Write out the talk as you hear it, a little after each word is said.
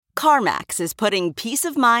CarMax is putting peace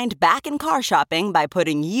of mind back in car shopping by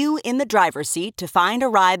putting you in the driver's seat to find a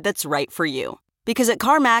ride that's right for you. Because at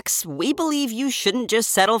CarMax, we believe you shouldn't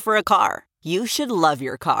just settle for a car. You should love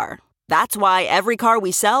your car. That's why every car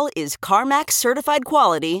we sell is CarMax certified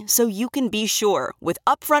quality, so you can be sure with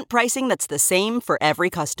upfront pricing that's the same for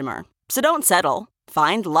every customer. So don't settle.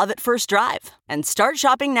 Find love at first drive and start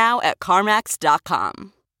shopping now at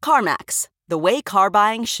CarMax.com. CarMax, the way car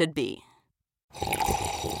buying should be.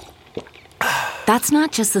 That's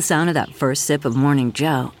not just the sound of that first sip of Morning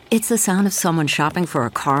Joe. It's the sound of someone shopping for a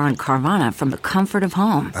car on Carvana from the comfort of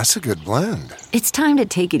home. That's a good blend. It's time to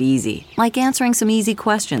take it easy, like answering some easy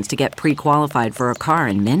questions to get pre-qualified for a car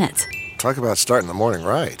in minutes. Talk about starting the morning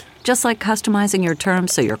right. Just like customizing your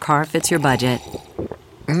terms so your car fits your budget.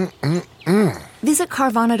 Visit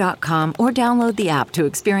Carvana.com or download the app to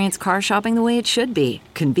experience car shopping the way it should be.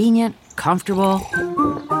 Convenient, comfortable.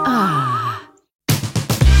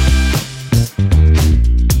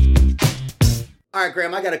 All right,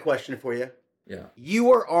 Graham, I got a question for you. Yeah.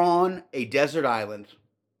 You are on a desert island,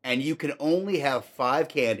 and you can only have 5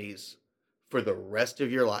 candies for the rest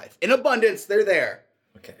of your life. In abundance, they're there.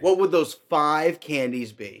 Okay. What would those 5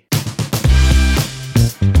 candies be?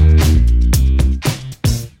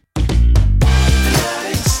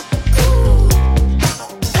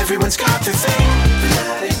 Everyone's got their thing.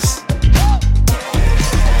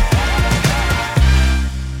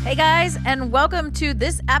 Hey guys, and welcome to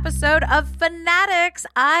this episode of Fanatics.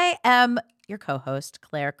 I am your co-host,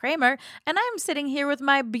 Claire Kramer, and I'm sitting here with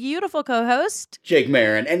my beautiful co-host, Jake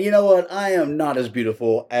Marin. And you know what? I am not as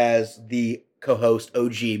beautiful as the co-host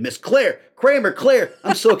OG, Miss Claire Kramer. Claire,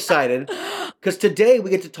 I'm so excited because today we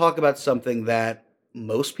get to talk about something that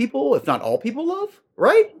most people, if not all people, love,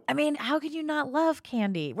 right? I mean, how could you not love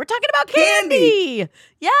candy? We're talking about candy!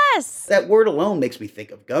 Yes! That word alone makes me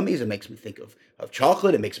think of gummies. It makes me think of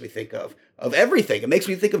chocolate. It makes me think of everything. It makes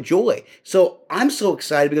me think of joy. So I'm so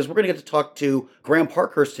excited because we're going to get to talk to Graham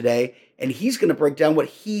Parkhurst today, and he's going to break down what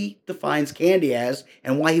he defines candy as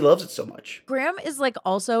and why he loves it so much. Graham is like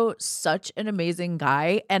also such an amazing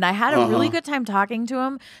guy, and I had a really good time talking to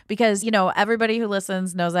him because, you know, everybody who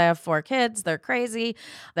listens knows I have 4 kids. They're crazy.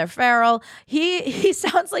 They're feral. He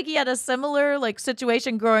sounds like he had a similar like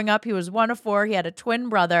situation growing up. He was 1 of 4. He had a twin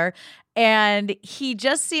brother. And he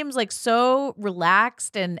just seems like so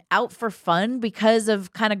relaxed and out for fun because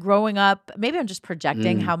of kind of growing up. Maybe I'm just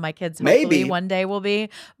projecting how my kids hopefully one day will be.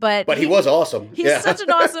 But he was awesome. He's such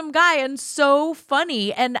an awesome guy and so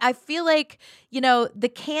funny. And I feel like, you know, the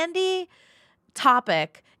candy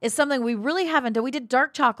topic is something we really haven't done. We did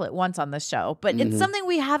dark chocolate once on this show, but it's something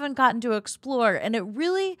we haven't gotten to explore. And it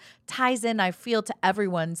really ties in, I feel, to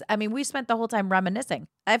everyone's. I mean, we spent the whole time reminiscing.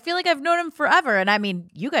 I feel like I've known him forever. And I mean,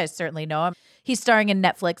 you guys certainly know him. He's starring in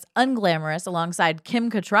Netflix Unglamorous alongside Kim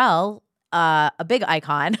Cattrall, a big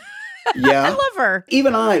icon. Yeah. I love her.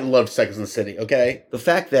 Even I loved Sex and the City, okay? The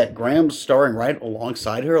fact that Graham's starring right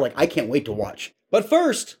alongside her, like, I can't wait to watch. But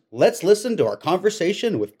first, let's listen to our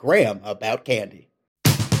conversation with Graham about candy.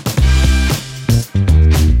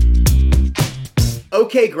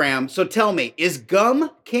 Okay, Graham, so tell me, is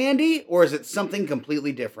gum candy or is it something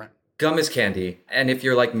completely different? Gum is candy. And if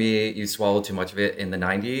you're like me, you swallowed too much of it in the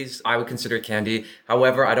 90s, I would consider it candy.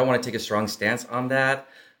 However, I don't want to take a strong stance on that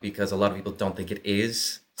because a lot of people don't think it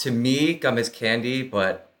is. To me, gum is candy,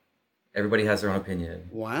 but everybody has their own opinion.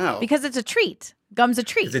 Wow. Because it's a treat. Gum's a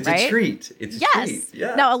treat, it's right? a treat. It's a treat.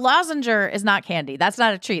 Yeah. Now, a lozenger is not candy. That's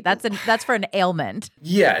not a treat. That's for an ailment.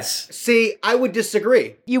 Yes. See, I would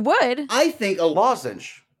disagree. You would? I think a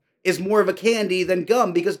lozenge is more of a candy than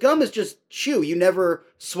gum because gum is just chew. You never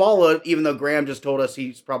swallow it, even though Graham just told us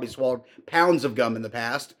he's probably swallowed pounds of gum in the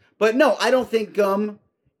past. But no, I don't think gum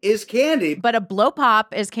is candy. But a blow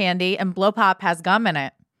pop is candy, and blow pop has gum in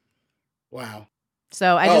it. Wow.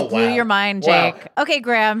 So I just blew your mind, Jake. Wow. Okay,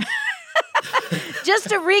 Graham. Just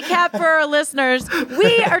to recap for our listeners,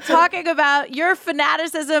 we are talking about your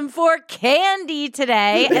fanaticism for candy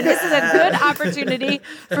today. And this is a good opportunity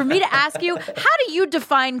for me to ask you, how do you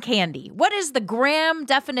define candy? What is the Graham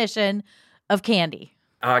definition of candy?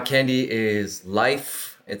 Candy is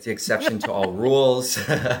life. It's the exception to all rules.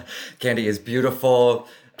 Candy is beautiful.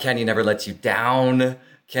 Candy never lets you down.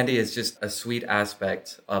 Candy is just a sweet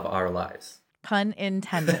aspect of our lives. Pun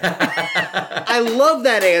intended. I love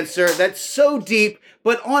that answer. That's so deep.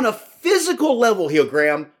 But on a physical level here,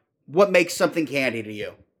 Graham, what makes something candy to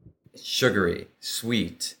you? Sugary,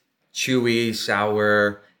 sweet, chewy,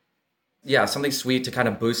 sour. Yeah, something sweet to kind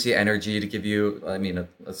of boost the energy, to give you, I mean,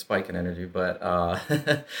 a spike in energy, but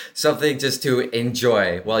something just to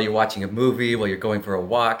enjoy while you're watching a movie, while you're going for a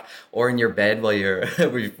walk, or in your bed while you're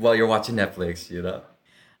watching Netflix, you know?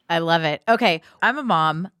 I love it. Okay, I'm a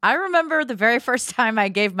mom. I remember the very first time I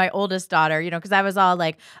gave my oldest daughter, because I was all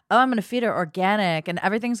like, oh, I'm going to feed her organic and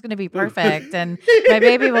everything's going to be perfect. And my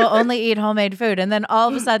baby will only eat homemade food. And then all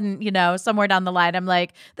of a sudden, somewhere down the line, I'm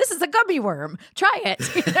like, this is a gummy worm. Try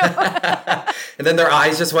it. And then their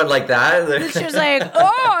eyes just went like that. And she was like,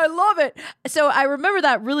 oh, I love it. So I remember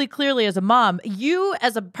that really clearly as a mom. You,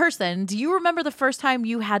 as a person, do you remember the first time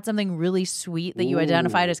you had something really sweet that you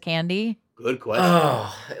identified as candy? Good question.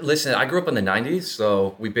 Oh, listen, I grew up in the 90s,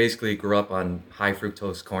 so we basically grew up on high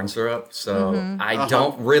fructose corn syrup. So I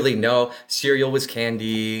don't really know. Cereal was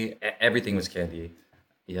candy. Everything was candy.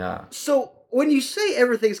 Yeah. So when you say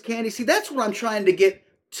everything's candy, see, that's what I'm trying to get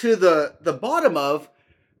to the bottom of,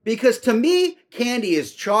 because to me, candy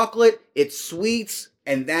is chocolate, it's sweets,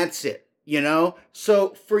 and that's it,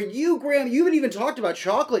 So for you, Graham, you haven't even talked about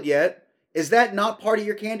chocolate yet. Is that not part of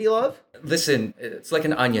your candy love? Listen, it's like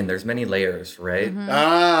an onion. There's many layers, right?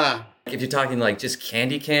 Ah. If you're talking like just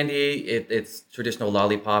candy, it's traditional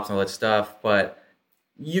lollipops and all that stuff. But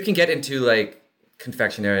you can get into like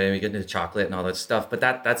confectionery and you get into chocolate and all that stuff. But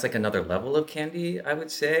that's like another level of candy, I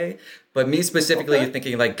would say. But me specifically, you're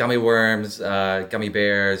thinking like gummy worms, gummy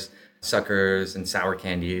bears, suckers, and sour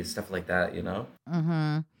candy, stuff like that,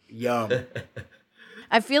 Mm-hmm. Yum.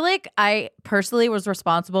 I feel like I personally was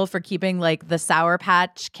responsible for keeping like the Sour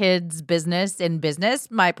Patch Kids business in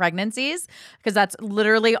business, my pregnancies, because that's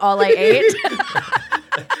literally all I ate.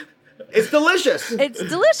 It's delicious. It's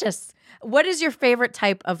delicious. What is your favorite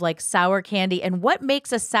type of like sour candy, and what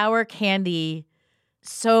makes a sour candy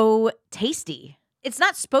so tasty? It's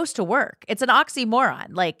not supposed to work. It's an oxymoron.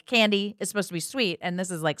 Like candy is supposed to be sweet, and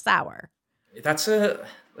this is like sour. That's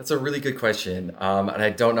a really good question, and I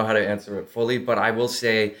don't know how to answer it fully, but I will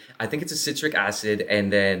say I think it's a citric acid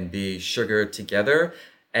and then the sugar together,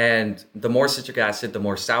 and the more citric acid, the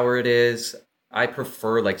more sour it is. I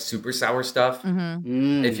prefer like super sour stuff.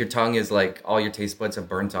 Mm-hmm. If your tongue is like all your taste buds have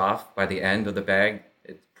burnt off by the end of the bag,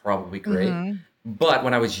 it's probably great. Mm-hmm. But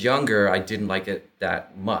when I was younger, I didn't like it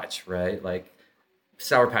that much, right? Like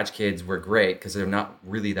Sour Patch Kids were great because they're not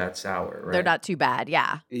really that sour, right? They're not too bad,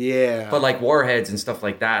 yeah. Yeah. But like Warheads and stuff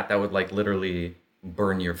like that would like literally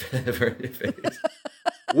burn your face.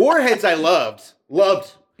 Warheads I loved.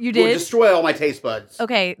 You did? Would destroy all my taste buds.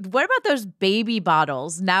 Okay, what about those baby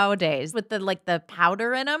bottles nowadays with the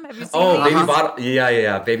powder in them? Have you seen Oh, these? baby bottle.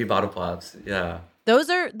 Yeah. Baby bottle pops. Yeah. Those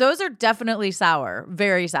are definitely sour,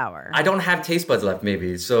 very sour. I don't have taste buds left,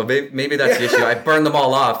 maybe. So maybe that's the issue. I burned them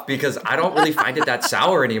all off because I don't really find it that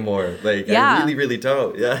sour anymore. Like, yeah. I really, really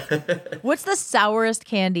don't. Yeah. What's the sourest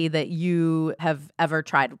candy that you have ever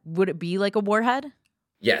tried? Would it be like a Warhead?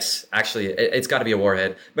 Yes, actually, it's got to be a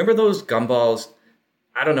Warhead. Remember those gumballs?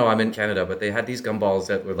 I don't know, I'm in Canada, but they had these gumballs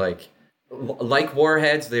that were like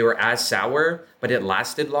Warheads. They were as sour, but it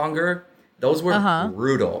lasted longer. Those were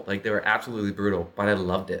brutal. Like, they were absolutely brutal, but I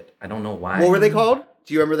loved it. I don't know why. What were they called?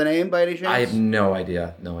 Do you remember the name by any chance? I have no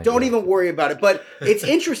idea. No idea. Don't even worry about it. But it's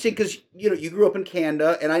interesting because, you grew up in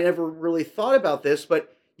Canada, and I never really thought about this,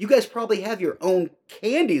 but you guys probably have your own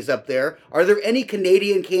candies up there. Are there any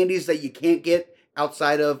Canadian candies that you can't get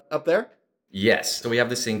outside of up there? Yes. So we have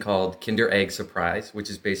this thing called Kinder Egg Surprise, which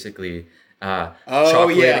is basically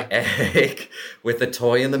chocolate egg with a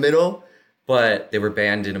toy in the middle. But they were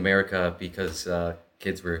banned in America because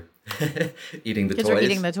kids were eating the toys. Kids were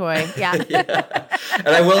eating the toy, yeah. Yeah. And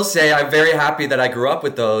I will say I'm very happy that I grew up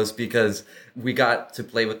with those because we got to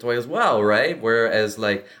play with toy as well, right? Whereas,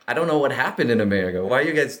 like, I don't know what happened in America. Why are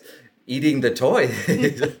you guys eating the toys?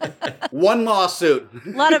 One lawsuit. A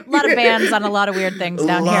lot of bans on a lot of weird things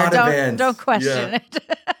down here. Don't question it.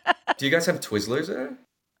 Do you guys have Twizzlers there?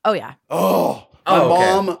 Oh, yeah. Oh, my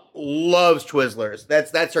mom loves Twizzlers.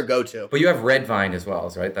 That's her go-to. But you have Red Vine as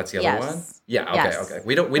well, right? That's the other one? Yeah, okay, Yes. okay.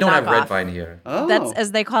 We don't have Red Vine here. Oh. That's,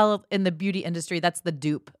 as they call it in the beauty industry, that's the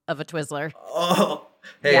dupe of a Twizzler. Oh.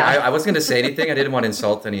 Hey, Yeah. I wasn't going to say anything. I didn't want to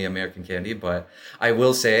insult any American candy, but I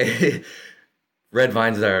will say Red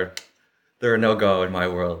Vines they're a no-go in my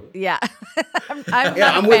world. Yeah. I'm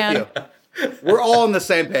I'm with you. We're all on the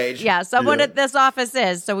same page. Yeah, someone at this office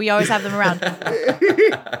is, so we always have them around.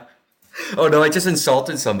 Oh, no, I just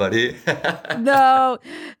insulted somebody. No.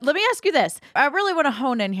 Let me ask you this. I really want to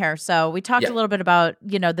hone in here. So we talked a little bit about,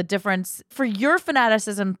 the difference for your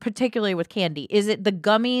fanaticism, particularly with candy. Is it the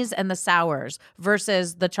gummies and the sours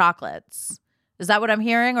versus the chocolates? Is that what I'm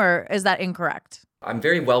hearing, or is that incorrect? I'm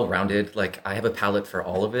very well-rounded. Like, I have a palate for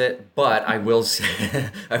all of it, but I will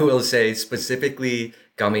say specifically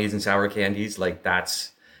gummies and sour candies, like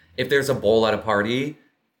that's, if there's a bowl at a party,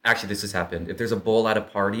 actually this has happened. If there's a bowl at a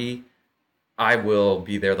party, I will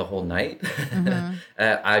be there the whole night. Mm-hmm.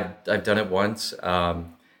 I've done it once.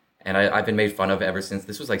 And I've been made fun of ever since.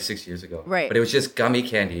 This was like 6 years ago. Right. But it was just gummy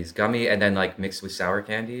candies. Gummy and then like mixed with sour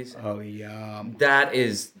candies. Oh, yum.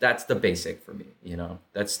 That's the basic for me, you know?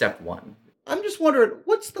 That's step one. I'm just wondering,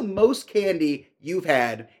 what's the most candy you've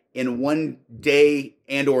had in one day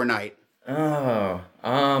and or night? Oh,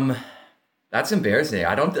 that's embarrassing.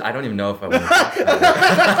 I don't even know if I want to talk about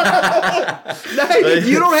it.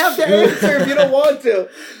 You don't have to answer if you don't want to.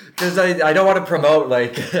 Because I don't want to promote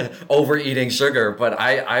like overeating sugar, but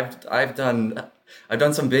I've done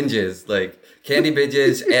some binges, like candy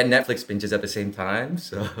binges and Netflix binges at the same time.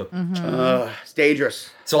 So It's dangerous.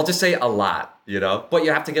 so I'll just say a lot, you know. But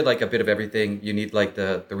you have to get like a bit of everything. You need like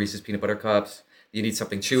the Reese's peanut butter cups. You need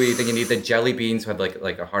something chewy. Then you need the jelly beans who have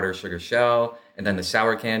like a harder sugar shell, and then the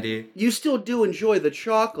sour candy. You still do enjoy the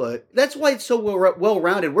chocolate. That's why it's so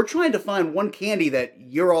well-rounded. We're trying to find one candy that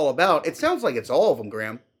you're all about. It sounds like it's all of them,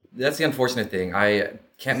 Graham. That's the unfortunate thing. I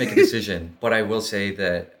can't make a decision, but I will say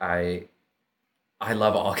that I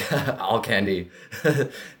love all candy.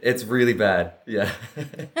 It's really bad. Yeah.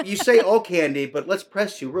 You say all candy, but let's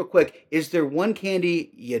press you real quick. Is there one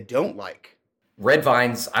candy you don't like? Red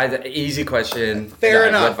vines. Easy question. Fair Yeah,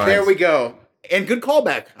 enough. red vines. There we go. And good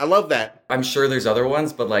callback. I love that. I'm sure there's other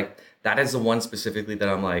ones, but like that is the one specifically that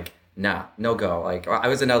I'm like, nah, no go. Like I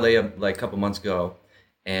was in LA like a couple months ago,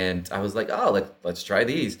 and I was like, oh, let's try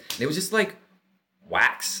these. And it was just like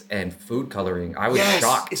wax and food coloring. I was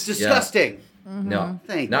shocked. It's disgusting. Yeah. No,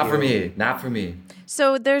 Thank not you. for me. Not for me.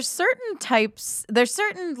 So there's certain types, there's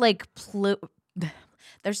certain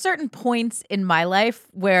there's certain points in my life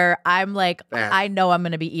where I'm like, Bad. I know I'm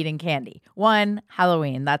going to be eating candy. 1,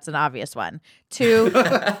 Halloween. That's an obvious one. 2,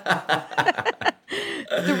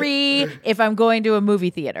 3, if I'm going to a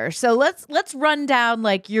movie theater. So let's run down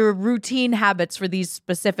like your routine habits for these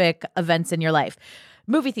specific events in your life.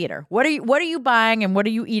 Movie theater. What are you buying and what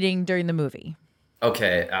are you eating during the movie?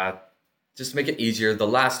 Okay, just to make it easier, the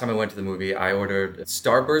last time I went to the movie, I ordered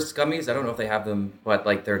Starburst gummies. I don't know if they have them, but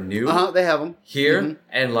like they're new They have them. here.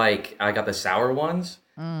 And like I got the sour ones.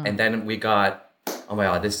 And then we got, oh my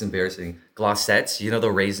God, this is embarrassing. Glossettes, you know,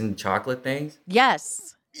 the raisin chocolate things?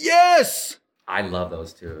 Yes. Yes. I love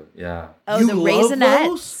those too. Yeah. Oh, You the love Raisinets.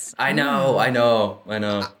 those? I know.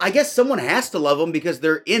 I guess someone has to love them because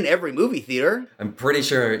they're in every movie theater. I'm pretty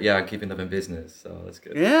sure, yeah, I'm keeping them in business. So that's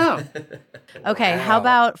good. Yeah. Okay, how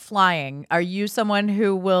about flying? Are you someone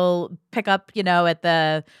who will pick up, at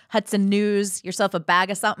the Hudson News yourself a bag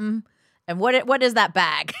of something? And what is that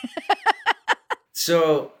bag?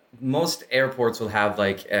 So most airports will have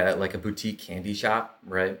like a boutique candy shop,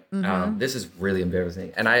 right? This is really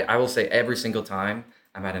embarrassing. And I will say every single time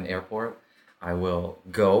I'm at an airport, I will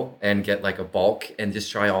go and get like a bulk and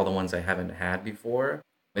just try all the ones I haven't had before,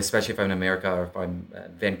 especially if I'm in America or if I'm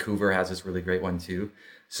Vancouver has this really great one too.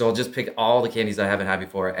 So I'll just pick all the candies I haven't had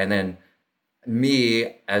before. And then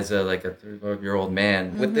me as a 35-year-old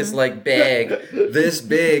man with this like bag this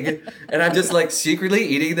big, and I'm just like secretly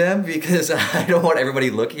eating them because I don't want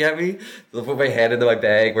everybody looking at me. So I'll put my hand into my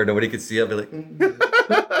bag where nobody can see. I'll be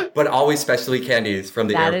like, but always specialty candies from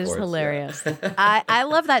the That airports. is hilarious. I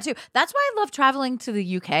love that too. That's why I love traveling to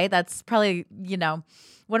the UK. That's probably,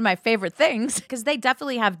 one of my favorite things because they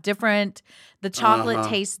definitely have the chocolate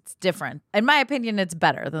tastes different. In my opinion, it's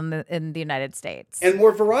better than in the United States. And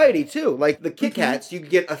more variety too. Like the Kit Kats, you can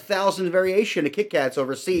get 1,000 variation of Kit Kats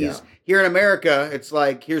overseas. Yeah. Here in America, it's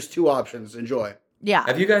like, here's 2 options. Enjoy. Yeah.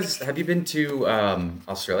 Have you been to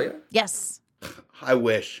Australia? Yes. I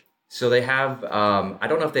wish. So they have I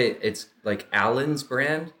don't know if it's like Allen's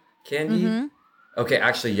brand candy. Okay,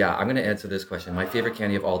 actually, yeah, I'm gonna answer this question. My favorite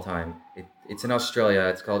candy of all time. It's in Australia.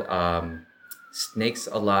 It's called Snakes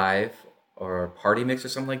Alive or Party Mix or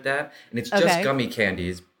something like that, and it's just gummy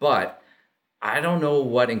candies. But I don't know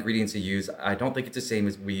what ingredients they use. I don't think it's the same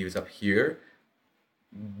as we use up here.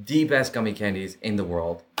 The best gummy candies in the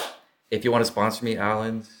world. If you want to sponsor me,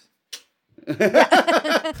 Allen's. Come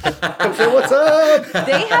say what's up.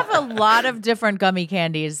 They have a lot of different gummy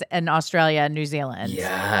candies in Australia and New Zealand.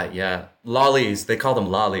 Yeah. Lollies. They call them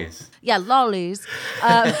lollies. Yeah, lollies.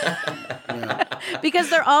 Because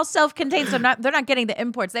they're all self-contained, so they're not getting the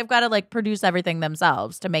imports. They've got to like produce everything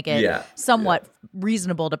themselves to make it somewhat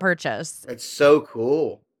reasonable to purchase. It's so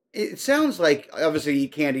cool. It sounds like, obviously, you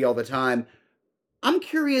eat candy all the time. I'm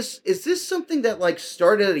curious, is this something that like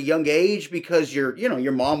started at a young age because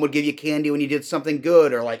your mom would give you candy when you did something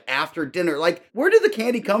good or like after dinner? Like, where did the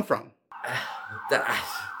candy come from?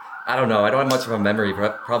 I don't know. I don't have much of a memory,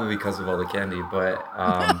 probably because of all the candy. But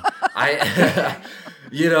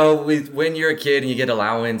when you're a kid and you get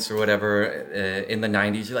allowance or whatever in the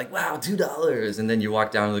 90s, you're like, wow, $2. And then you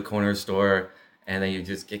walk down to the corner store and then you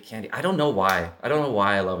just get candy. I don't know why. I don't know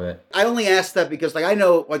why I love it. I only ask that because like I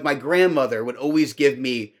know like my grandmother would always give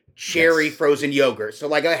me cherry frozen yogurt. So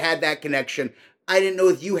like I had that connection. I didn't know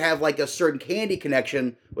if you have like a certain candy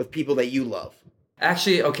connection with people that you love.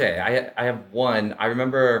 Actually, okay, I have one. I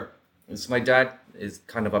remember, so my dad is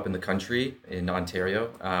kind of up in the country in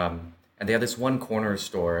Ontario, and they have this one corner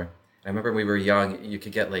store. I remember when we were young, you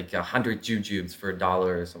could get like 100 jujubes for $1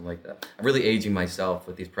 or something like that. I'm really aging myself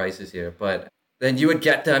with these prices here, but then you would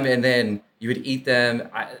get them and then you would eat them.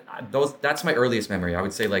 That's my earliest memory. I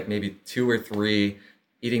would say like maybe 2 or 3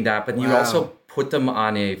 eating that, but you also put them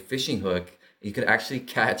on a fishing hook. You could actually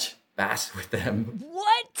catch bass with them.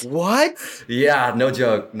 What? Yeah, no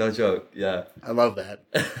joke. Yeah. I love that.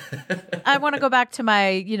 I want to go back to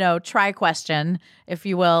my, try question, if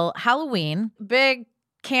you will. Halloween, big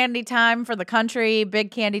candy time for the country,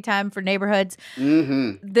 big candy time for neighborhoods.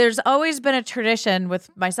 Mm-hmm. There's always been a tradition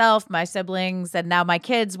with myself, my siblings, and now my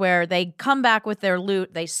kids where they come back with their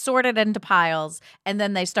loot, they sort it into piles, and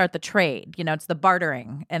then they start the trade. It's the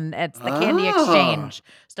bartering and it's the candy exchange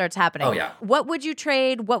starts happening. Oh, yeah. What would you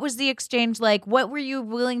trade? What was the exchange like? What were you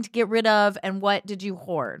willing to get rid of? And what did you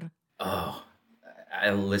hoard? Oh, I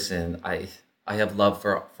have love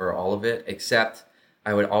for all of it, except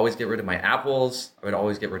I would always get rid of my apples. I would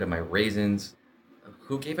always get rid of my raisins.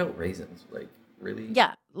 Who gave out raisins? Like, really?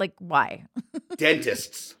 Yeah, like why?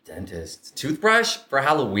 Dentists. Toothbrush for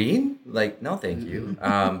Halloween? Like, no, thank you.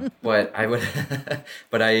 But I would,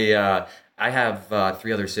 but I have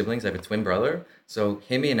 3 other siblings. I have a twin brother. So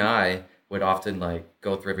him and I would often like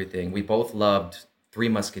go through everything. We both loved Three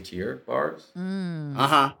Musketeer bars.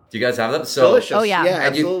 Uh-huh. Do you guys have them? So, delicious. Oh, yeah.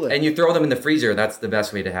 Absolutely. And you throw them in the freezer. That's the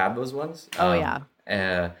best way to have those ones. Oh, yeah.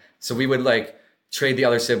 So we would like trade the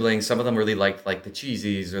other siblings. Some of them really liked like the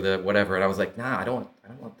cheesies or the whatever, and I was like, nah, I don't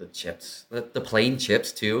want the chips. The plain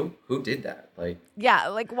chips too. Who did that? Like, yeah,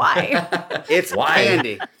 like why? It's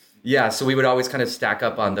candy. Yeah, so we would always kind of stack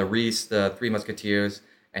up on the Reese, the Three Musketeers,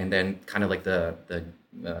 and then kind of like the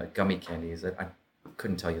gummy candies. I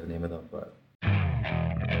couldn't tell you the name of them, but.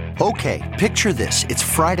 Okay, picture this. It's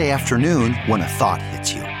Friday afternoon when a thought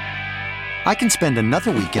hits you. I can spend another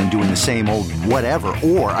weekend doing the same old whatever,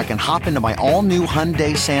 or I can hop into my all-new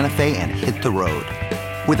Hyundai Santa Fe and hit the road.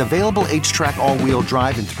 With available H-Track all-wheel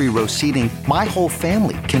drive and 3-row seating, my whole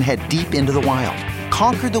family can head deep into the wild.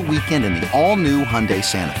 Conquer the weekend in the all-new Hyundai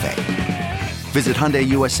Santa Fe. Visit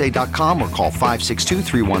HyundaiUSA.com or call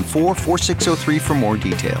 562-314-4603 for more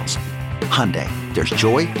details. Hyundai, there's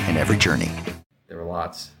joy in every journey. There were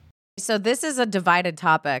lots. So this is a divided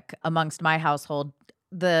topic amongst my household.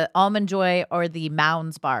 The Almond Joy or the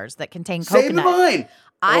Mounds bars that contain coconut. Same mine.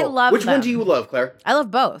 I love Which them. one do you love, Claire? I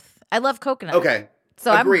love both. I love coconut. Okay.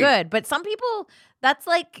 So Agreed. I'm good. But some people, that's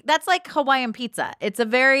like Hawaiian pizza. It's a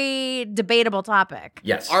very debatable topic.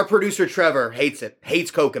 Yes. Our producer Trevor hates it.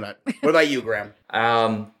 Hates coconut. What about you, Graham?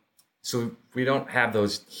 So we don't have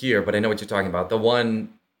those here, but I know what you're talking about. The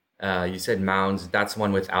one you said Mounds, that's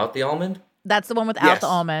one without the almond? That's the one without the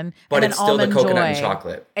almond. But and it's still the Almond coconut Joy. and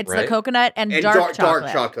chocolate. It's right? the coconut and dark chocolate.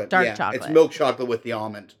 Dark chocolate. Dark yeah. chocolate. It's milk chocolate with the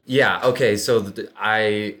almond. Yeah, okay. So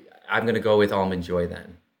I'm going to go with Almond Joy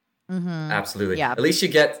then. Mm-hmm. Absolutely. Yeah. At least you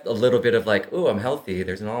get a little bit of like, oh, I'm healthy.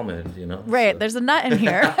 There's an almond, Right. So. There's a nut in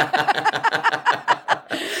here.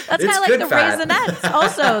 That's kind of like the fat. Raisinets.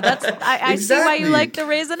 Also, I see why you like the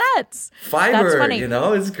Raisinets. Fiber, That's funny.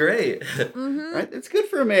 it's great. Mm-hmm. Right? It's good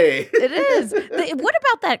for me. It is. What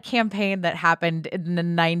about that campaign that happened in the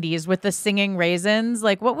 90s with the singing raisins?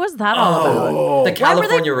 Like, what was that all about? The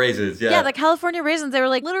California raisins, yeah. Yeah, the California raisins. They were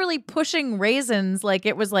like literally pushing raisins like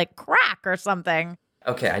it was like crack or something.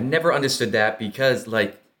 Okay, I never understood that because,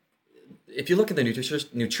 like, if you look at the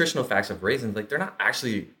nutritional facts of raisins, like, they're not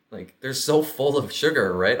actually, like, they're so full of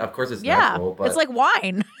sugar, right? Of course, it's natural, but... it's like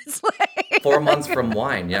wine. It's like... 4 months from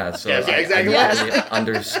wine, yeah. So yes, exactly. I never really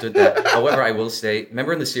understood that. However, I will say,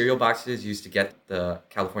 remember in the cereal boxes, you used to get the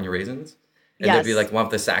California raisins? And there'd be like one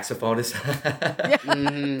of the saxophonists.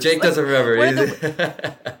 Jake doesn't remember.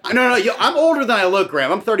 No, I'm older than I look,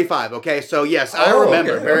 Graham. I'm 35, okay? So, yes, I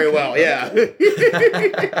remember very well, yeah.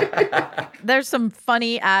 There's some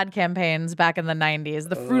funny ad campaigns back in the 90s.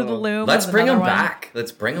 The Fruit of the Loom. Let's bring them one. back. They're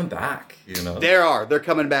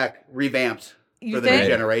coming back revamped for the new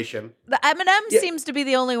generation. The M&M seems to be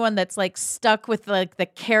the only one that's like stuck with like the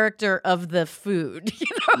character of the food. You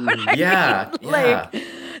know what I mean? Yeah. Like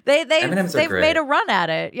they've great. made a run at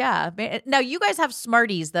it. Yeah. Now you guys have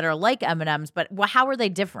Smarties that are like M&Ms, but how are they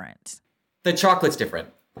different? The chocolate's different.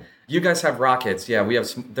 You guys have Rockets. Yeah, we have.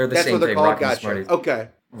 They're the same thing. Rockets and Smarties. Okay.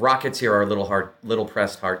 Rockets here are little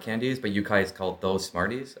pressed hard candies, but you guys call those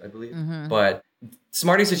Smarties, I believe. Mm-hmm. But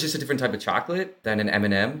Smarties is just a different type of chocolate than an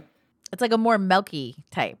M&M. It's like a more milky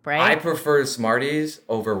type, right? I prefer Smarties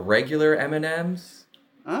over regular M&Ms,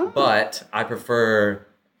 but I prefer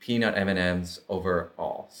peanut M&Ms over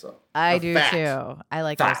all. So I do too. I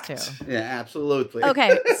like those too. Yeah, absolutely.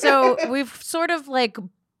 Okay, so we've sort of like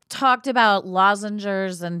talked about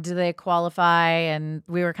lozenges and do they qualify, and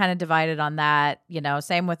we were kind of divided on that.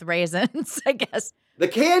 Same with raisins, I guess. The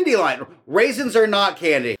candy line. Raisins are not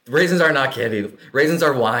candy. Raisins are not candy. Raisins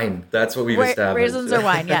are wine. That's what we've established. Raisins are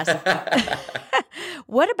wine, yes.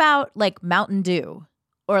 What about like Mountain Dew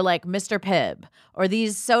or like Mr. Pibb or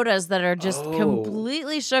these sodas that are just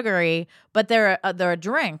completely sugary, but they're a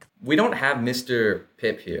drink? We don't have Mr.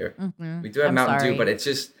 Pibb here. We do have Mountain Dew, but it's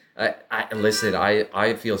just listen.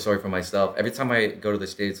 I feel sorry for myself every time I go to the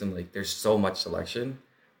States. I'm like, there's so much selection.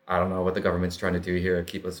 I don't know what the government's trying to do here to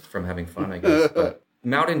keep us from having fun, I guess. But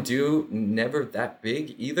Mountain Dew, never that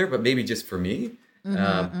big either, but maybe just for me.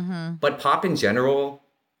 But pop in general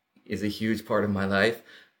is a huge part of my life.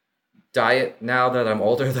 Diet now that I'm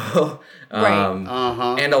older, though.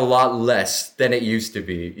 And a lot less than it used to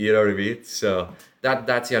be. You know what I mean? So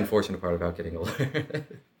that's the unfortunate part about getting older.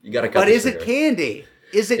 You got to cut But the is sugar. it candy?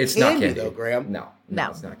 Is it candy, though, Graham? No,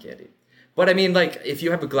 it's not candy. But I mean, like, if you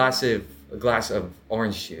have a glass of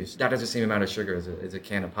orange juice, that has the same amount of sugar as a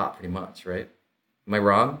can of pop, pretty much, right? Am I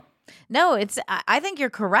wrong? No, I think you're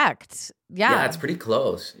correct. Yeah, it's pretty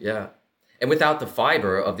close. Yeah, and without the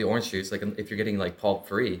fiber of the orange juice, like if you're getting like pulp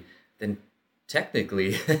free, then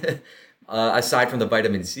technically, aside from the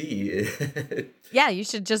vitamin C, yeah, you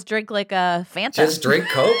should just drink like a Fanta. Just drink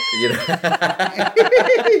Coke.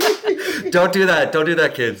 Don't do that. Don't do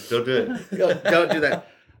that, kids. Don't do it. Don't do that.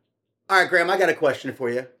 All right, Graham, I got a question for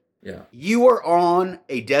you. Yeah. You are on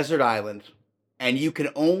a desert island, and you can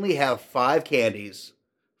only have 5 candies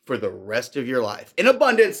for the rest of your life. In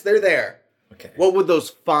abundance, they're there. Okay. What would those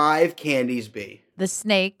 5 candies be? The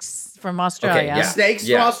snakes from Australia. Okay, yeah. Snakes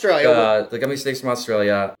from Australia. The gummy snakes from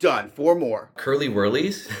Australia. Done. 4 more. Curly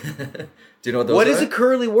Whirlies. Do you know what those are? What is a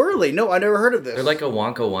curly whirly? No, I never heard of this. They're like a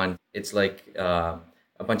Wonka one. It's like a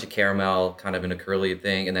bunch of caramel kind of in a curly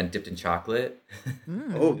thing and then dipped in chocolate.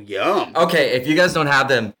 Oh, yum. Okay, if you guys don't have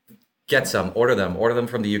them, get some. Order them. Order them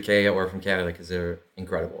from the UK or from Canada because they're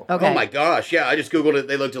incredible. Okay. Oh, my gosh. Yeah, I just Googled it.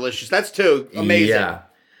 They look delicious. That's 2. Amazing. Yeah.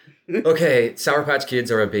 Okay, Sour Patch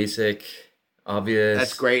Kids are a basic, obvious.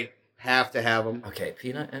 That's great. Have to have them. Okay,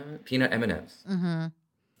 peanut M&Ms. Mm-hmm.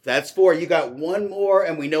 That's 4. You got 1 more,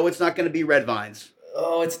 and we know it's not going to be Red Vines.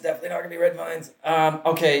 Oh, it's definitely not going to be Red Vines.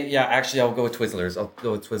 Okay, yeah, actually, I'll go with Twizzlers.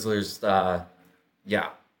 Yeah.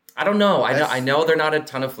 I don't know. I know they're not a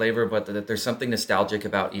ton of flavor, but there's something nostalgic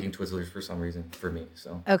about eating Twizzlers for some reason for me.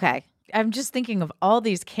 So okay. I'm just thinking of all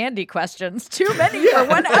these candy questions. Too many for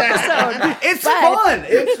one episode. It's fun.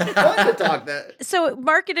 It's fun to talk that. So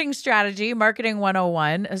marketing strategy, marketing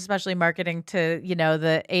 101, especially marketing to,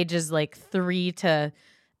 the ages like 3 to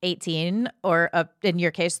 18 or in your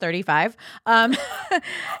case 35.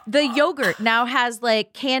 The yogurt now has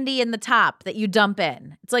like candy in the top that you dump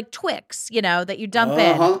in. It's like Twix, that you dump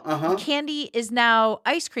in. Candy is now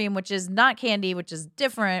ice cream, which is not candy, which is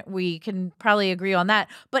different. We can probably agree on that.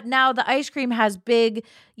 But now the ice cream has big,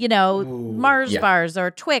 Mars bars or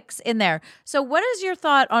Twix in there. So what is your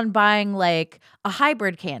thought on buying like a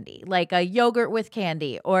hybrid candy, like a yogurt with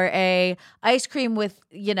candy or a ice cream with,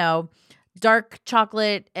 dark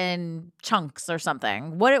chocolate and chunks or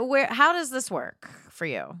something? How does this work for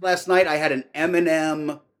you? Last night I had an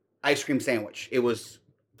M&M ice cream sandwich. It was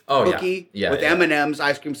cookie with M&M's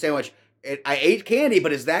ice cream sandwich. I ate candy,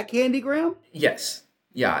 but is that candy, Graham? Yes.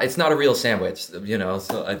 Yeah, it's not a real sandwich, so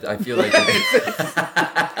I feel like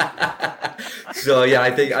so yeah, I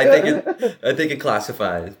think it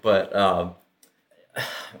classifies, but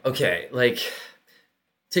okay, like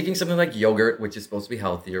taking something like yogurt, which is supposed to be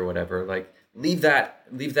healthy or whatever, like leave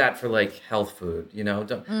that for like health food, I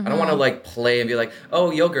don't want to like play and be like,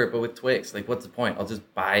 oh, yogurt, but with Twix. Like, what's the point? I'll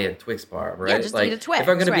just buy a Twix bar, right? Yeah, just like, eat a Twix. If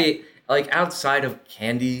I'm going to be like outside of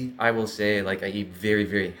candy, I will say like I eat very,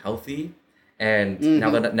 very healthy. And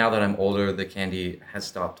now that I'm older, the candy has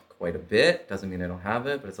stopped quite a bit. Doesn't mean I don't have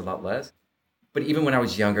it, but it's a lot less. But even when I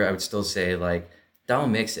was younger, I would still say like,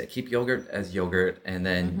 don't mix it. Keep yogurt as yogurt and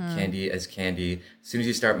then candy as candy. As soon as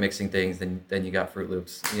you start mixing things, then you got Fruit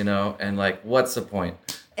Loops, and like, what's the point?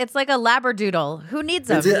 It's like a Labradoodle. Who needs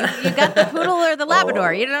them? You got the poodle or the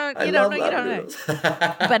Labrador. You don't know.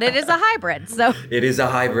 But it is a hybrid. So it is a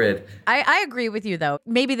hybrid. I agree with you though.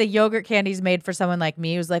 Maybe the yogurt candy's made for someone like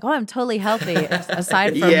me who's like, oh, I'm totally healthy.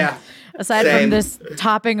 aside from this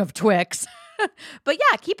topping of Twix. But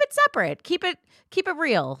yeah, keep it separate. Keep it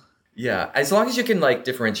real. Yeah, as long as you can like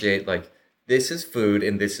differentiate like this is food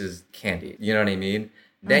and this is candy. You know what I mean?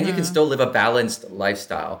 Then you can still live a balanced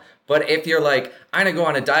lifestyle. But if you're like, I'm going to go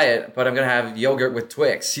on a diet, but I'm going to have yogurt with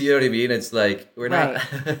Twix, you know what I mean? It's like, we're not.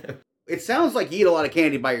 It sounds like you eat a lot of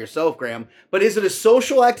candy by yourself, Graham, but is it a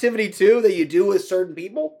social activity too that you do with certain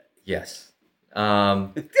people? Yes. I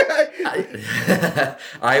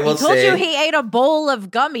will He told say. you he ate a bowl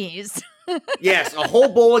of gummies. Yes, a whole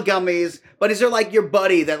bowl of gummies. But is there like your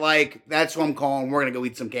buddy that like, that's what I'm calling, we're going to go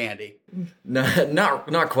eat some candy? No,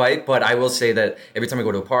 not quite, but I will say that every time I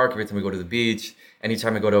go to a park, every time we go to the beach,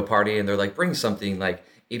 anytime I go to a party and they're like, bring something, like,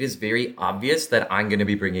 it is very obvious that I'm going to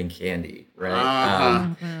be bringing candy,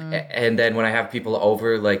 right? And then when I have people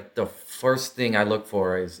over, like, the first thing I look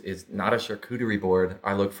for is not a charcuterie board.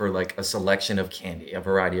 I look for, like, a selection of candy, a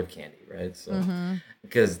variety of candy, right? So,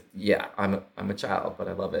 because, yeah, I'm a child, but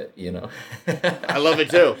I love it, you know? I love it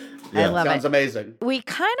too. I love Sounds it. amazing. We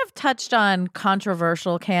kind of touched on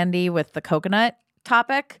controversial candy with the coconut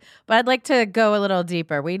topic, but I'd like to go a little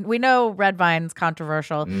deeper. We know red vine's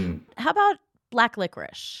controversial. How about black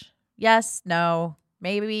licorice? Yes, no,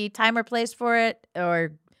 maybe time or place for it,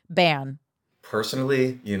 or ban?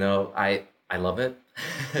 Personally, you know, I love it.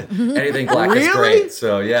 Anything black Really? is great.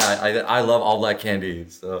 So yeah, I love all black candy.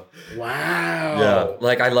 So Wow. yeah,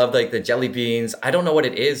 like I love like the jelly beans. I don't know what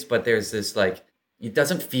it is, but there's this like, it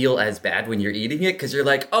doesn't feel as bad when you're eating it because you're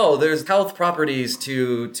like, oh, there's health properties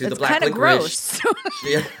to the black It's kind of licorice. gross.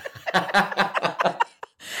 Yeah.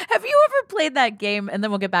 Have you ever played that game? And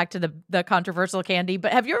then we'll get back to the controversial candy.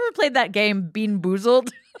 But have you ever played that game, Bean Boozled?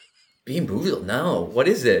 Bean Boozled? No. What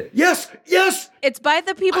is it? Yes. It's by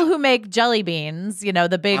the people who make jelly beans. You know,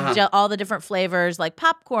 the big, all the different flavors like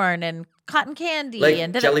popcorn and cotton candy Like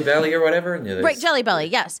and Jelly Belly or whatever? And right, Jelly Belly.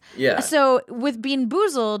 Yes. Yeah. So with Bean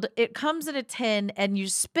Boozled, it comes in a tin and you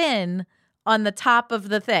spin on the top of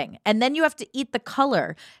the thing. And then you have to eat the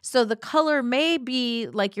color. So the color may be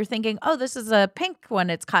like you're thinking, oh, this is a pink one.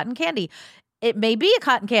 It's cotton candy. It may be a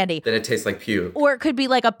cotton candy. Then it tastes like puke. Or it could be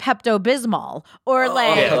like a Pepto-Bismol. Or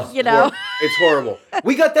you know. It's horrible.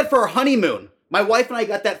 We got that for our honeymoon. My wife and I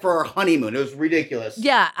got that for our honeymoon. It was ridiculous.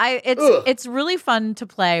 Yeah, it's really fun to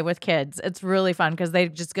play with kids. It's really fun because they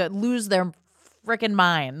just lose their freaking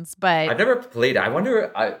minds. But I've never played it. I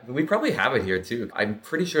wonder, we probably have it here too. I'm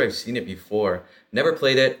pretty sure I've seen it before. Never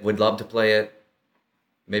played it. Would love to play it.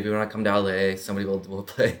 Maybe when I come to LA, somebody will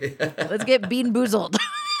play. let's get Bean Boozled.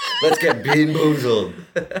 Let's get Bean Boozled.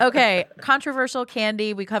 Okay, controversial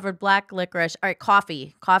candy. We covered black licorice. All right,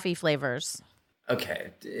 coffee flavors.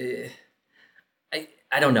 Okay.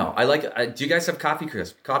 I don't know. I like, do you guys have Coffee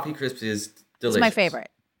Crisp? Coffee Crisp is delicious. It's my favorite.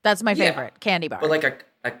 That's my favorite candy bar. But like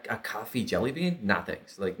a coffee jelly bean? Nah,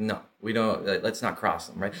 thanks. Like, no, we don't, let's not cross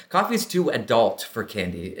them, right? Coffee's too adult for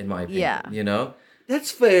candy, in my opinion, you know?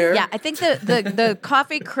 That's fair. Yeah, I think the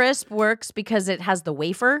coffee crisp works because it has the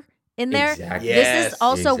wafer in there. Exactly. This is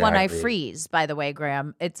also one I exactly. freeze, by the way,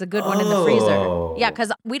 Graham. It's a good one in the freezer. Yeah,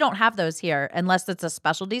 because we don't have those here unless it's a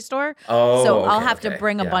specialty store. So I'll have to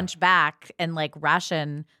bring a bunch back and like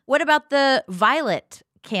ration. What about the violet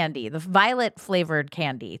candy, the violet flavored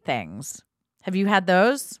candy things? Have you had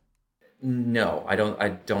those? No, I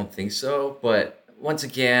don't think so. But once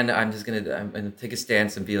again, I'm gonna take a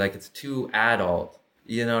stance and be like, it's too adult.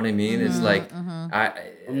 You know what I mean? It's like,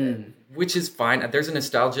 which is fine. There's a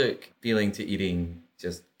nostalgic feeling to eating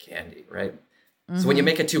just candy, right? So when you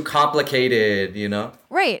make it too complicated, you know?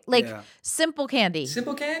 Right, like simple candy.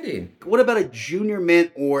 Simple candy. What about a junior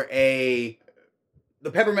mint or the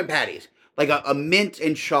peppermint patties? Like a mint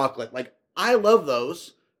and chocolate. Like, I love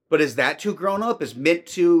those, but is that too grown up? Is mint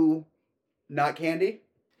too not candy?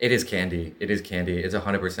 It is candy. It is candy. It's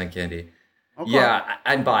 100% candy. Okay. Yeah,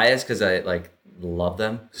 I'm biased because I like love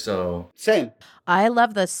them. So Same. I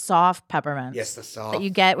love the soft peppermints. Yes, the soft. that you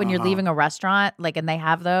get when you're leaving a restaurant, like, and they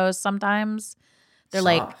have those sometimes. They're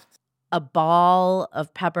like soft. a ball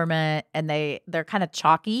of peppermint, and they're kind of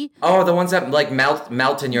chalky. Oh, the ones that like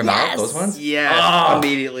melt in your mouth. Those ones. Yes, Oh.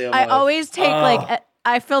 immediately. I always take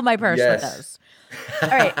I fill my purse with Yes. those.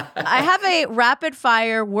 All right, I have a rapid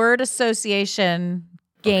fire word association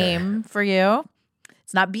game for you.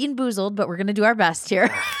 It's not Bean Boozled, but we're going to do our best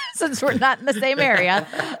here since we're not in the same area.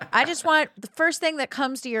 I just want the first thing that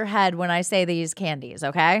comes to your head when I say these candies,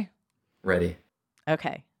 okay? Ready.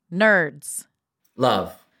 Okay. Nerds.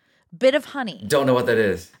 Love. Bit of honey. Don't know what that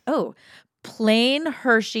is. Oh, plain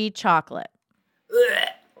Hershey chocolate. Ugh.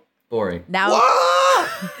 Boring. Now,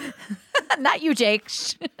 not you, Jake.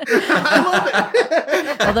 Although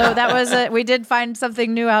that was we did find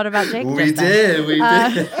something new out about Jake. We just then. did. We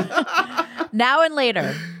did. Now and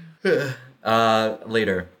later.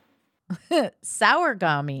 Later. Sour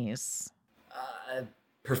gummies.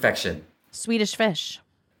 Perfection. Swedish Fish.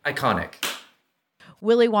 Iconic.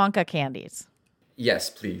 Willy Wonka candies. Yes,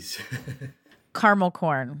 please. Caramel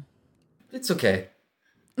corn. It's okay.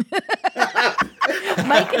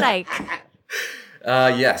 Mike and Ike.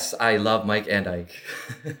 Yes, I love Mike and Ike.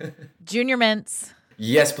 Junior mints.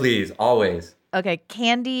 Yes, please. Always. Okay,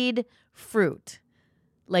 candied fruit.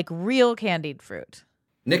 Like real candied fruit.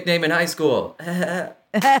 Nickname in high school. Great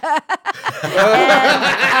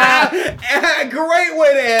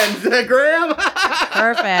way to end, Graham.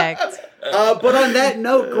 Perfect. But on that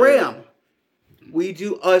note, Graham, we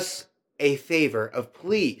do us a favor of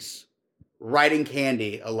please writing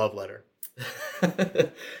Candy a love letter.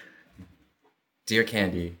 Dear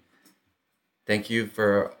Candy, thank you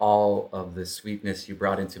for all of the sweetness you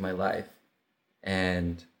brought into my life.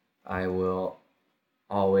 And I will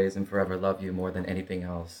always and forever love you more than anything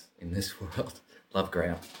else in this world. Love,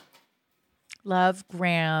 Graham. Love,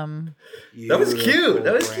 Graham. That was cute.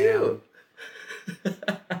 That was Graham. cute.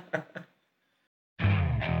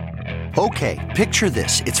 Okay, picture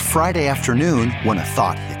this. It's Friday afternoon when a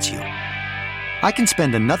thought hits you. I can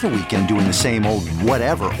spend another weekend doing the same old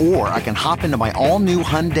whatever, or I can hop into my all-new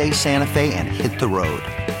Hyundai Santa Fe and hit the road.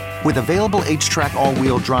 With available H-Track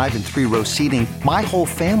all-wheel drive and 3-row seating, my whole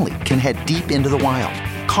family can head deep into the wild.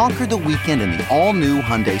 Conquer the weekend in the all-new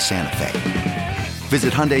Hyundai Santa Fe.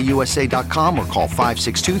 Visit HyundaiUSA.com or call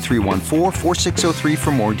 562-314-4603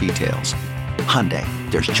 for more details. Hyundai,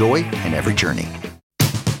 there's joy in every journey.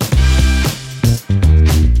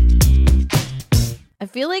 I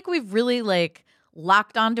feel like we've really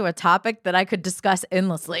locked onto a topic that I could discuss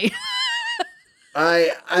endlessly.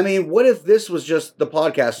 I mean, what if this was just the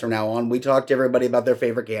podcast from now on? We talk to everybody about their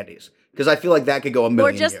favorite candies. Because I feel like that could go a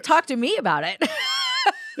million Or just years. talk to me about it.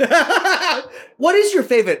 What is your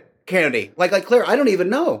favorite candy? Like Claire, I don't even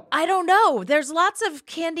know. I don't know. There's lots of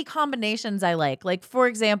candy combinations I like. Like, for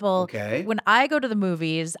example, when I go to the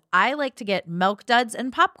movies, I like to get Milk Duds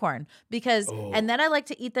and popcorn and then I like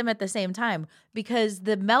to eat them at the same time because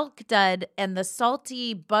the Milk Dud and the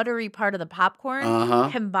salty, buttery part of the popcorn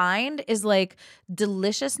combined is like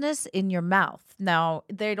deliciousness in your mouth. Now,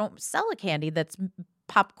 they don't sell a candy that's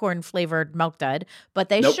popcorn flavored Milk Dud, but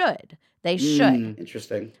they should. They should.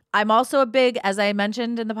 Interesting. I'm also a big, as I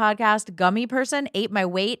mentioned in the podcast, gummy person. Ate my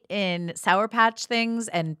weight in Sour Patch things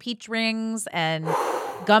and peach rings and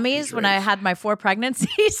gummies when I had my 4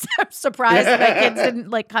 pregnancies. I'm surprised my kids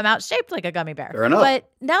didn't come out shaped like a gummy bear. Fair enough. But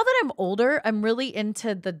now that I'm older, I'm really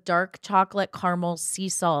into the dark chocolate caramel sea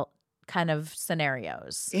salt kind of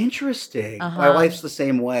scenarios. Interesting. My wife's the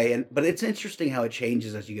same way, but it's interesting how it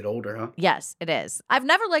changes as you get older, huh? Yes, it is. I've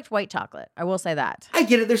never liked white chocolate. I will say that. I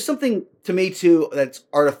get it. There's something to me too that's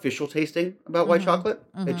artificial tasting about white chocolate.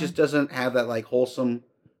 It just doesn't have that wholesome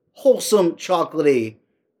chocolatey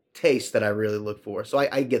taste that I really look for. So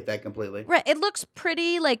I get that completely. Right. It looks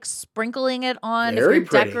pretty, sprinkling it on. Very if you're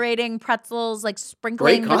pretty. Decorating pretzels,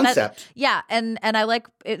 sprinkling. Great concept. Yeah. And I like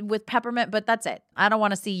it with peppermint, but that's it. I don't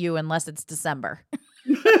want to see you unless it's December.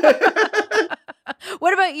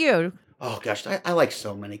 What about you? Oh gosh, I like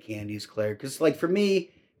so many candies, Claire. Because for me,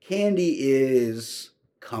 candy is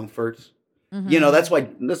comfort. You know, that's why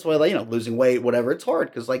losing weight, whatever, it's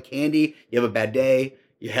hard because candy, you have a bad day,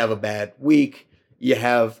 you have a bad week, you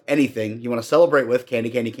have anything you want to celebrate with,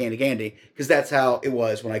 candy, because that's how it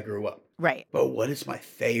was when I grew up. Right. But what is my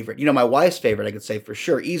favorite? My wife's favorite, I could say for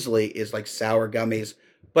sure, easily, is sour gummies.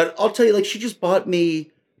 But I'll tell you, she just bought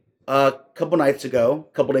me a couple nights ago,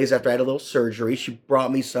 a couple days after I had a little surgery, she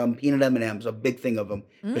brought me some peanut M&Ms, a big thing of them,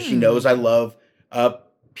 because she knows I love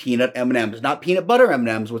peanut M&Ms. Not peanut butter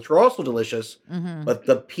M&Ms, which are also delicious, but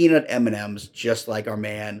the peanut M&Ms, just like our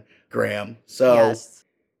man, Graham. So yes.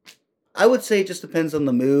 I would say it just depends on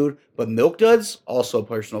the mood, but Milk Duds, also a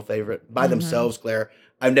personal favorite. By themselves, Claire.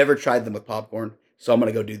 I've never tried them with popcorn, so I'm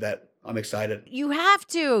going to go do that. I'm excited. You have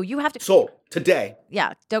to. Sold. Today.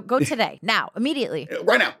 Yeah. Don't go today. Now. Immediately.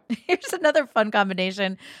 Right now. Here's another fun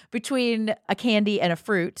combination between a candy and a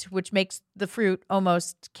fruit, which makes the fruit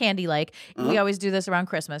almost candy-like. We always do this around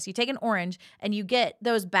Christmas. You take an orange and you get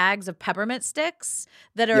those bags of peppermint sticks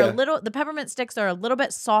that are the peppermint sticks are a little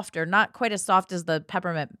bit softer, not quite as soft as the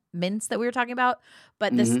peppermint mints that we were talking about,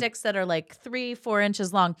 but the sticks that are 3-4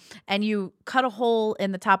 inches long, and you cut a hole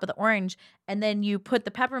in the top of the orange, and then you put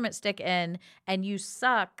the peppermint stick in and you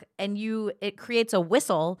suck, and it creates a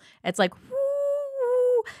whistle. It's like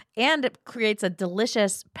whoo, and it creates a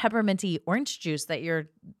delicious pepperminty orange juice that you're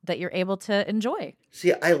able to enjoy.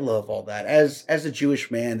 See, I love all that. As a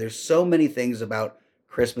Jewish man, there's so many things about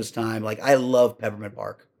Christmas time. I love peppermint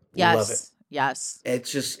bark. Yes. Love it. Yes.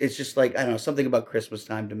 It's just I don't know, something about Christmas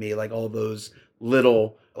time to me, all those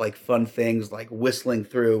little like fun things like whistling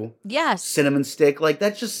through Yes. cinnamon stick. Like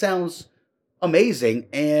that just sounds amazing.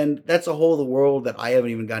 And that's a whole of the world that I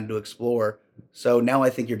haven't even gotten to explore. So now I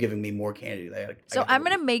think you're giving me more candy. So I'm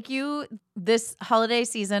going to make you this holiday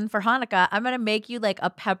season for Hanukkah. I'm going to make you like a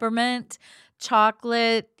peppermint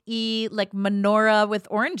chocolate-y like menorah with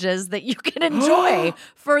oranges that you can enjoy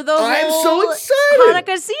for the I'm whole so excited.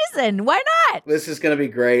 Hanukkah season. Why not? This is going to be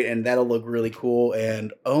great, and that'll look really cool.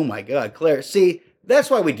 And oh my God, Claire, see, that's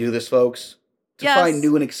why we do this, folks, to Yes. find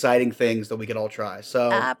new and exciting things that we can all try.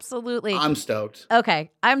 So Absolutely. I'm stoked.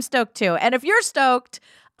 Okay, I'm stoked too. And if you're stoked,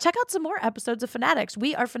 check out some more episodes of Fanatics.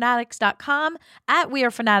 WeAreFanatics.com, at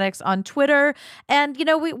WeAreFanatics on Twitter. And you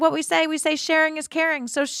know, we say sharing is caring.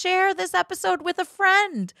 So share this episode with a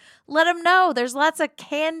friend. Let them know. There's lots of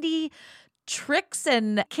candy tricks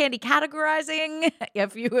and candy categorizing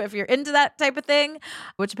if you're into that type of thing,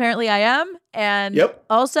 which apparently I am. And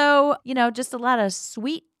also, you know, just a lot of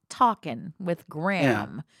sweet talking with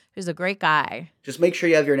Graham, who's a great guy. Just make sure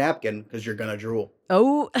you have your napkin because you're going to drool.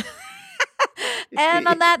 Oh, and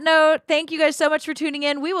on that note, thank you guys so much for tuning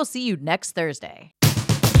in. We will see you next Thursday.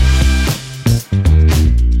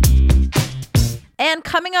 And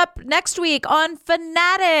coming up next week on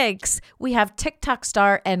Fanatics, we have TikTok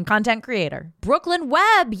star and content creator Brooklyn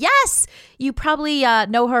Webb. Yes, you probably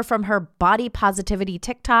know her from her body positivity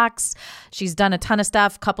TikToks. She's done a ton of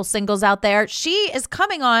stuff, couple singles out there. She is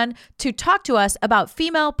coming on to talk to us about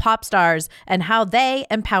female pop stars and how they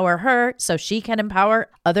empower her so she can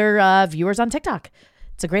empower other viewers on TikTok.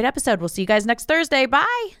 It's a great episode. We'll see you guys next Thursday.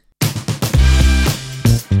 Bye.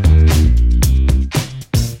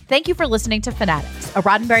 Thank you for listening to Fanatics, a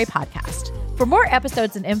Roddenberry podcast. For more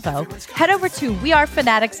episodes and info, head over to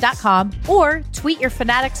wearefanatics.com or tweet your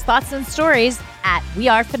Fanatics thoughts and stories at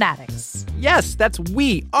wearefanatics. Yes, that's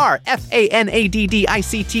We Are, FANADDICTS.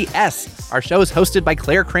 Our show is hosted by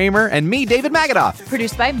Claire Kramer and me, David Magadoff.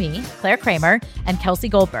 Produced by me, Claire Kramer, and Kelsey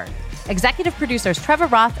Goldberg. Executive producers Trevor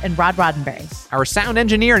Roth and Rod Roddenberry. Our sound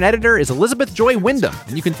engineer and editor is Elizabeth Joy Wyndham,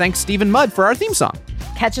 and you can thank Stephen Mudd for our theme song.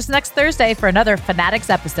 Catch us next Thursday for another Fanatics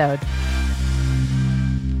episode.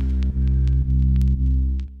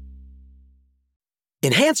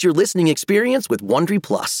 Enhance your listening experience with Wondery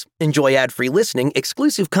Plus. Enjoy ad-free listening,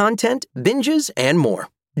 exclusive content, binges, and more.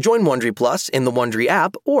 Join Wondery Plus in the Wondery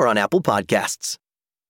app or on Apple Podcasts.